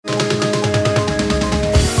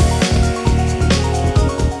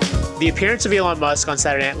The appearance of Elon Musk on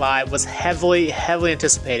Saturday Night Live was heavily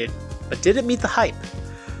anticipated, but did it meet the hype?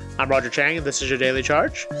 I'm Roger Chang, and this is your Daily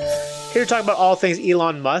Charge. Here to talk about all things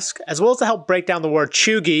Elon Musk, as well as to help break down the word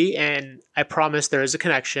cheugy, and I promise there is a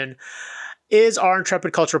connection, is our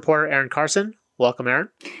intrepid culture reporter, Aaron Carson. Welcome, Aaron.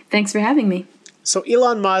 Thanks for having me. So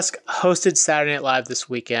Elon Musk hosted Saturday Night Live this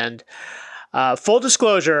weekend. Full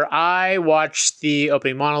disclosure, I watched the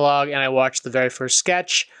opening monologue and I watched the very first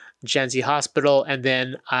sketch, Gen Z Hospital, and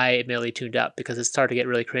then I immediately tuned out because it started to get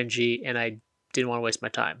really cringy and I didn't want to waste my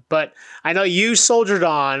time. But I know you soldiered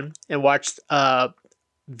on and watched a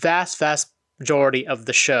vast majority of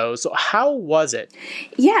the show. So how was it?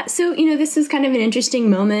 Yeah, so, this is kind of an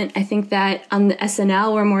interesting moment. I think that on the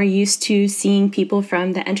SNL, we're more used to seeing people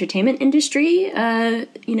from the entertainment industry,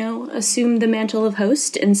 assume the mantle of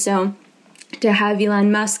host. And so to have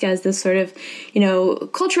Elon Musk as this sort of,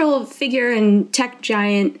 cultural figure and tech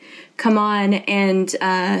giant come on and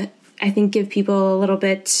I think give people a little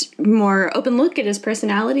bit more open look at his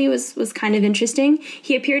personality was kind of interesting.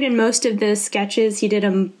 He appeared in most of the sketches. He did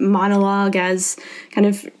a monologue as kind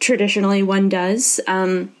of traditionally one does.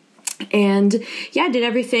 Did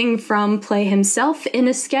everything from play himself in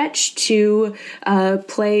a sketch to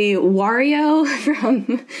play Wario from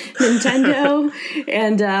Nintendo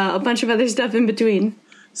and a bunch of other stuff in between.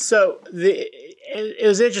 So it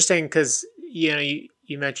was interesting because,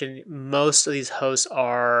 you mentioned most of these hosts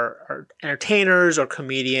are entertainers or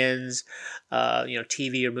comedians,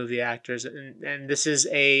 TV or movie actors, and this is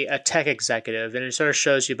a tech executive, and it sort of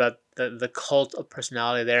shows you about the cult of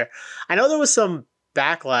personality there. I know there was some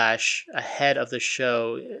backlash ahead of the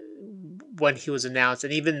show when he was announced,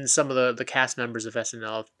 and even some of the cast members of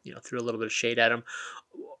SNL, threw a little bit of shade at him.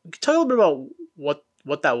 Talk a little bit about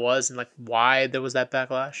what that was and why there was that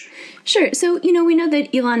backlash? Sure. So, we know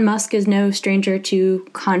that Elon Musk is no stranger to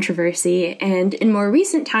controversy. And in more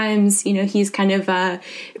recent times, he's kind of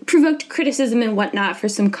provoked criticism and whatnot for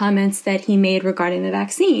some comments that he made regarding the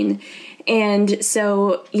vaccine. And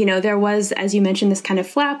so, there was, as you mentioned, this kind of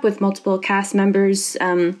flap with multiple cast members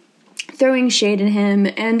throwing shade at him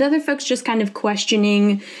and other folks just kind of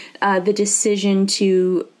questioning the decision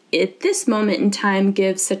to, at this moment in time,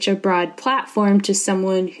 give such a broad platform to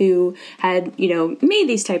someone who had, made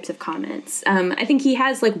these types of comments. I think he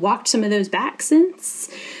has walked some of those back since,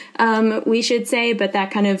 we should say, but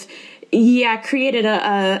that kind of, created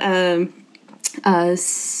a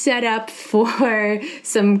setup for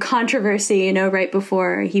some controversy, right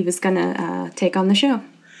before he was going to take on the show.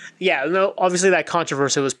 Yeah, no, obviously that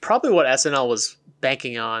controversy was probably what SNL was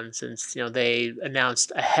banking on, since they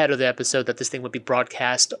announced ahead of the episode that this thing would be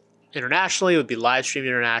broadcast internationally, it would be live streamed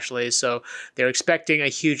internationally, so they're expecting a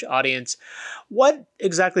huge audience. What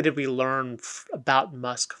exactly did we learn about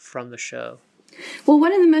Musk from the show? Well,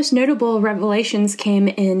 one of the most notable revelations came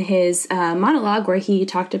in his monologue where he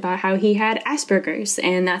talked about how he had Asperger's,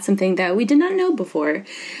 and that's something that we did not know before.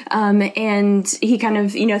 And he kind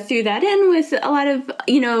of, threw that in with a lot of,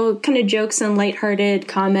 kind of jokes and lighthearted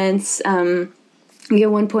comments. At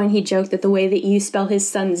one point, he joked that the way that you spell his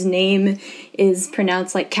son's name is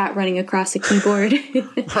pronounced like cat running across a keyboard.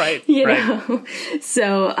 Right. Know?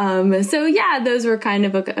 So those were kind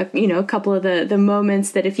of a couple of the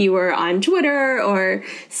moments that if you were on Twitter or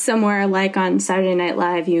somewhere like on Saturday Night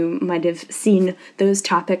Live, you might have seen those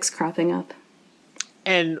topics cropping up.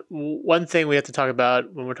 And one thing we have to talk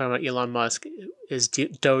about when we're talking about Elon Musk is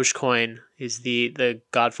Dogecoin. He's the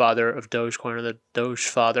godfather of Dogecoin, or the Doge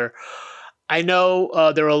father. I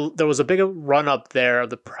know there was a big run-up there of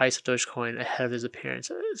the price of Dogecoin ahead of his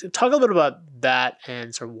appearance. So talk a little bit about that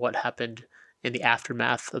and sort of what happened in the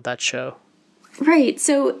aftermath of that show. Right.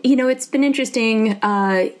 So, it's been interesting.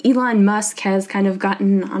 Elon Musk has kind of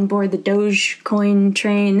gotten on board the Dogecoin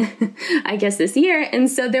train, I guess, this year. And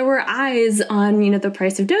so there were eyes on, the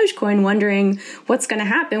price of Dogecoin, wondering what's going to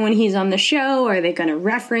happen when he's on the show. Are they going to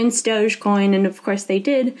reference Dogecoin? And of course they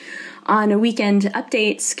did. On a Weekend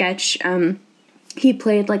Update sketch, he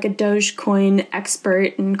played like a Dogecoin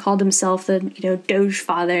expert and called himself the, Doge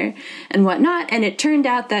father and whatnot. And it turned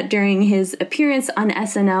out that during his appearance on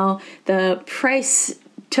SNL, the price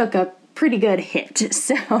took a pretty good hit.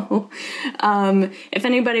 So if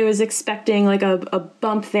anybody was expecting a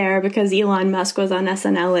bump there because Elon Musk was on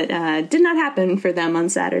SNL, it did not happen for them on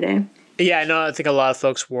Saturday. Yeah, I know. I think a lot of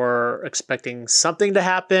folks were expecting something to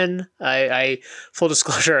happen. I full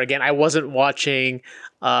disclosure, again, I wasn't watching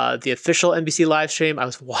the official NBC live stream. I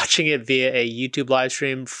was watching it via a YouTube live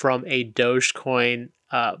stream from a Dogecoin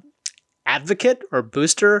advocate or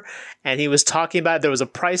booster, and he was talking about there was a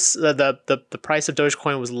price. The price of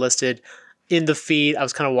Dogecoin was listed in the feed. I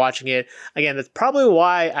was kind of watching it. Again, that's probably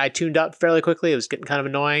why I tuned out fairly quickly. It was getting kind of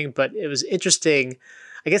annoying, but it was interesting.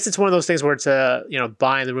 I guess it's one of those things where it's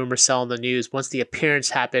buying the rumor, selling the news. Once the appearance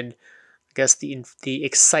happened, I guess the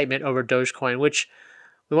excitement over Dogecoin, which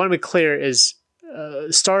we want to be clear is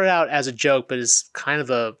started out as a joke, but is kind of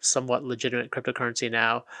a somewhat legitimate cryptocurrency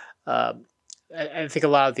now. I think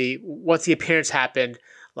once the appearance happened,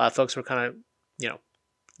 a lot of folks were kind of,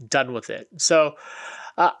 done with it. So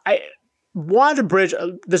I wanted to bridge,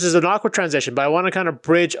 this is an awkward transition, but I want to kind of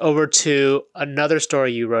bridge over to another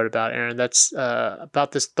story you wrote about, Aaron, that's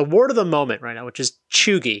about the word of the moment right now, which is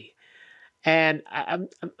cheugy. And I'm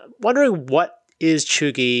wondering, what is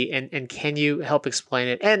cheugy, and can you help explain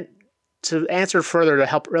it? And to answer further, to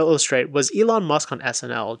help illustrate, was Elon Musk on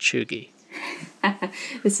SNL cheugy?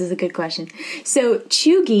 This is a good question. So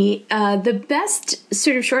cheugy, the best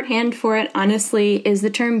sort of shorthand for it, honestly, is the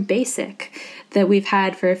term basic that we've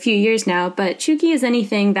had for a few years now. But cheugy is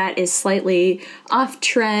anything that is slightly off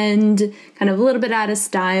trend, kind of a little bit out of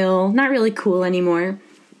style, not really cool anymore.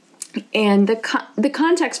 And the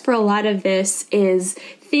context for a lot of this is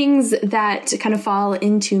things that kind of fall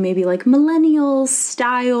into maybe like millennial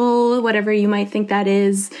style, whatever you might think that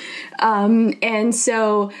is. And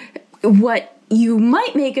so what you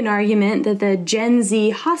might make an argument that the Gen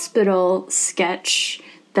Z hospital sketch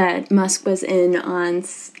that Musk was in on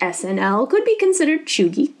SNL could be considered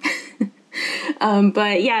cheugy.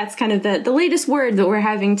 But yeah, it's kind of the latest word that we're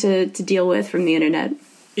having to deal with from the internet.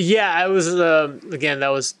 Yeah, I was, again, that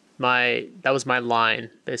was my line,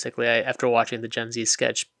 basically, after watching the Gen Z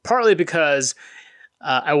sketch, partly because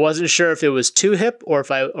I wasn't sure if it was too hip or if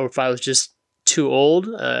I was just too old.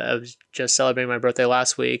 I was just celebrating my birthday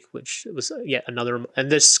last week, which was yet another, and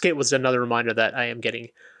this skit was another reminder that I am getting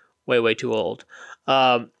way, way too old.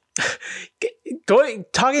 Talking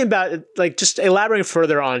about, like, just elaborating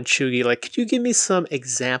further on cheugy, like, could you give me some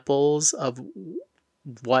examples of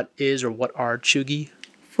what is or what are cheugy?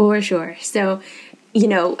 For sure. So,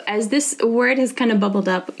 as this word has kind of bubbled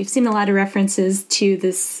up, we've seen a lot of references to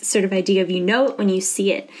this sort of idea of you know it when you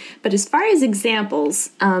see it. But as far as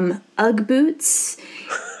examples, Ugg boots,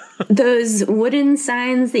 those wooden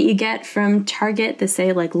signs that you get from Target that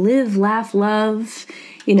say like live, laugh, love,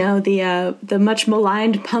 the much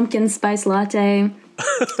maligned pumpkin spice latte,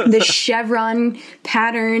 the chevron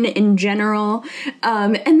pattern in general.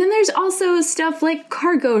 And then there's also stuff like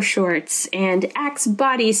cargo shorts and Axe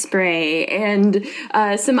body spray and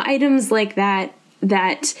some items like that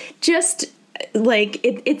just like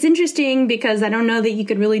it's interesting because I don't know that you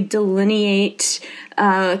could really delineate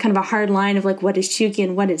kind of a hard line of like what is cheugy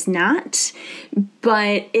and what is not.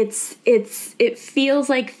 But it feels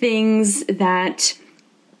like things that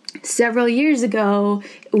several years ago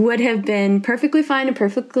would have been perfectly fine and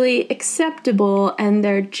perfectly acceptable, and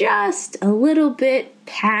they're just a little bit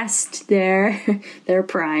past their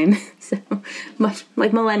prime. So much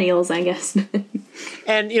like millennials, I guess.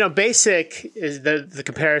 And basic is the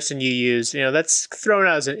comparison you use. That's thrown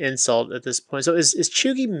out as an insult at this point. So is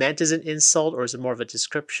cheugy meant as an insult, or is it more of a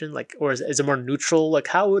description? Like, or is it more neutral? Like,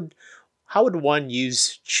 how would one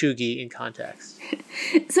use cheugy in context?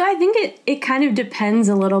 So I think it kind of depends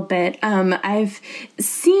a little bit. I've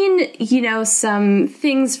seen, some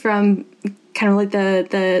things from kind of like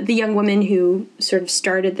the young woman who sort of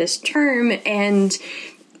started this term, and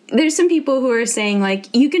there's some people who are saying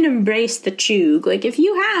like, you can embrace the cheug. Like if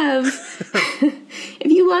you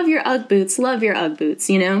love your Ugg boots, love your Ugg boots,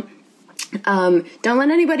 don't let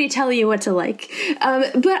anybody tell you what to like.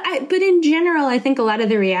 But in general, I think a lot of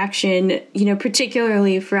the reaction,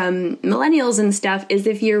 particularly from millennials and stuff, is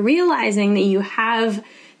if you're realizing that you have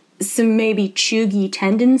some maybe cheugy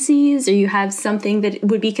tendencies, or you have something that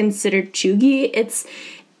would be considered cheugy, it's,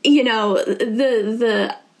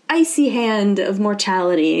 the icy hand of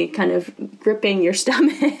mortality kind of gripping your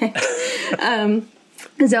stomach.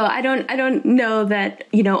 So I don't know that,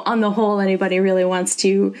 on the whole, anybody really wants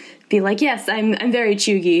to be like, yes, I'm very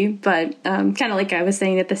cheugy, but kind of like I was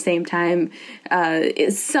saying at the same time,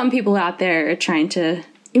 some people out there are trying to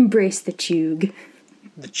embrace the cheug.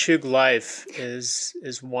 The cheug life is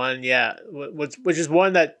one, yeah, which is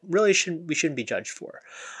one that really we shouldn't be judged for.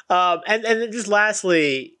 And then just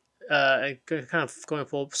lastly, kind of going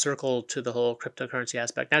full circle to the whole cryptocurrency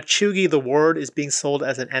aspect. Now, cheugy, the word, is being sold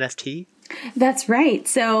as an NFT. That's right.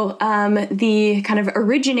 So the kind of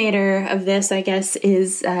originator of this, I guess,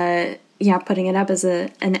 is putting it up as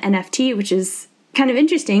an NFT, which is kind of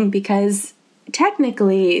interesting because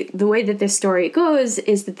technically the way that this story goes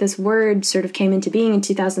is that this word sort of came into being in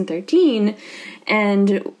 2013,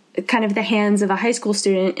 and kind of the hands of a high school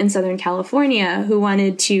student in Southern California who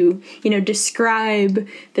wanted to, describe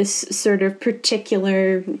this sort of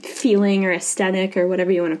particular feeling or aesthetic or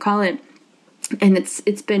whatever you want to call it. And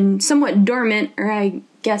it's been somewhat dormant, or I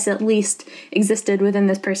guess at least existed within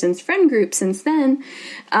this person's friend group since then.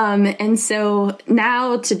 And so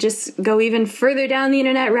now to just go even further down the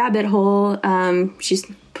internet rabbit hole, she's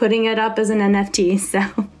putting it up as an NFT. So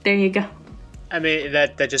there you go. I mean,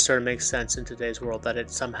 that just sort of makes sense in today's world, that it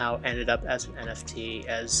somehow ended up as an NFT,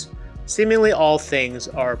 as seemingly all things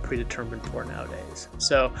are predetermined for nowadays.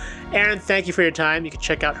 So, Erin, thank you for your time. You can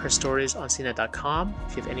check out her stories on cnet.com.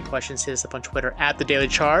 If you have any questions, hit us up on Twitter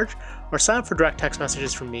 @TheDailyCharge, or sign up for direct text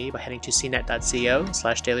messages from me by heading to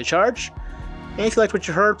cnet.co/dailycharge. And if you liked what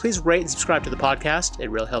you heard, please rate and subscribe to the podcast. It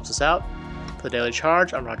really helps us out. For The Daily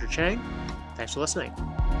Charge, I'm Roger Chang. Thanks for listening.